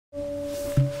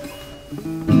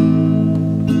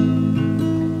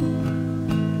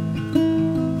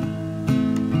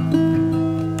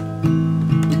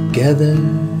Together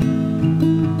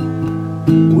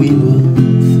we will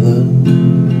float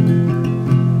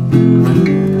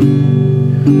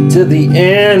to the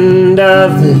end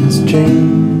of this dream.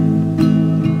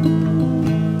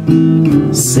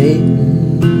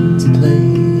 Satan's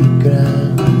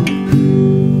playground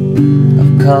of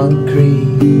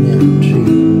concrete and trees.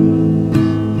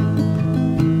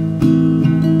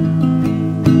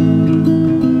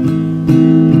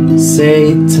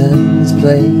 Satan's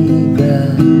playground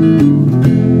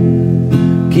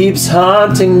keeps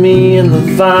haunting me in the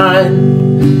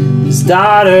vine. This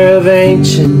daughter of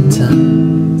ancient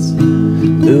times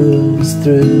moves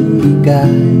through the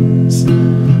guise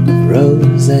of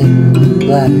rose and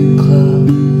black cloth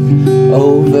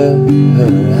over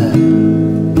her eyes.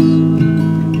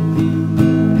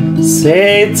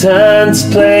 Satan's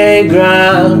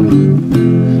playground,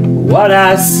 what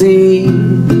I see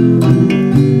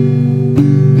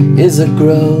is a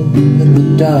grove in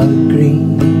the dark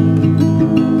green.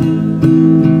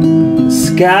 The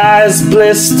sky's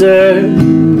blistered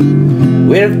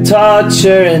with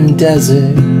torture and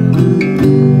desert,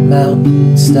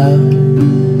 mountain stars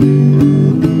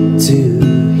to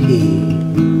heat.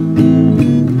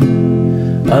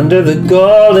 Under the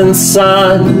golden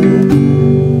sun,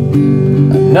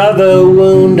 another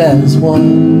wound has won.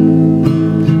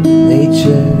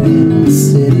 Nature in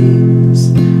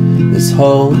cities, this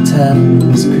whole town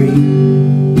is Crete.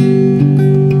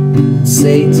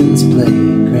 Satan's playground.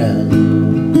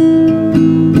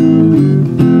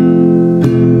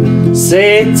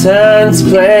 Satan's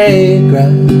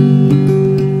playground.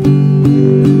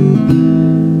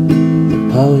 The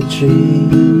poetry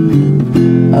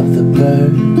of the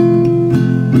bird,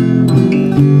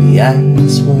 the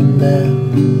ice will melt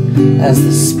as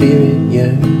the spirit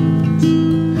yearns to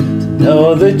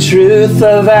know the truth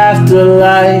of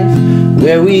afterlife,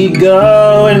 where we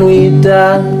go and we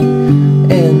die,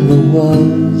 and the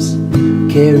walls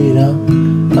carried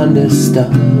on under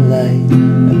starlight.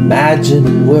 Imagine a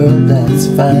world that's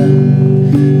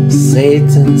found.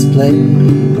 Satan's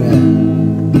playground.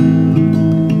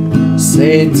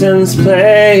 Satan's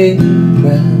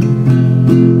playground.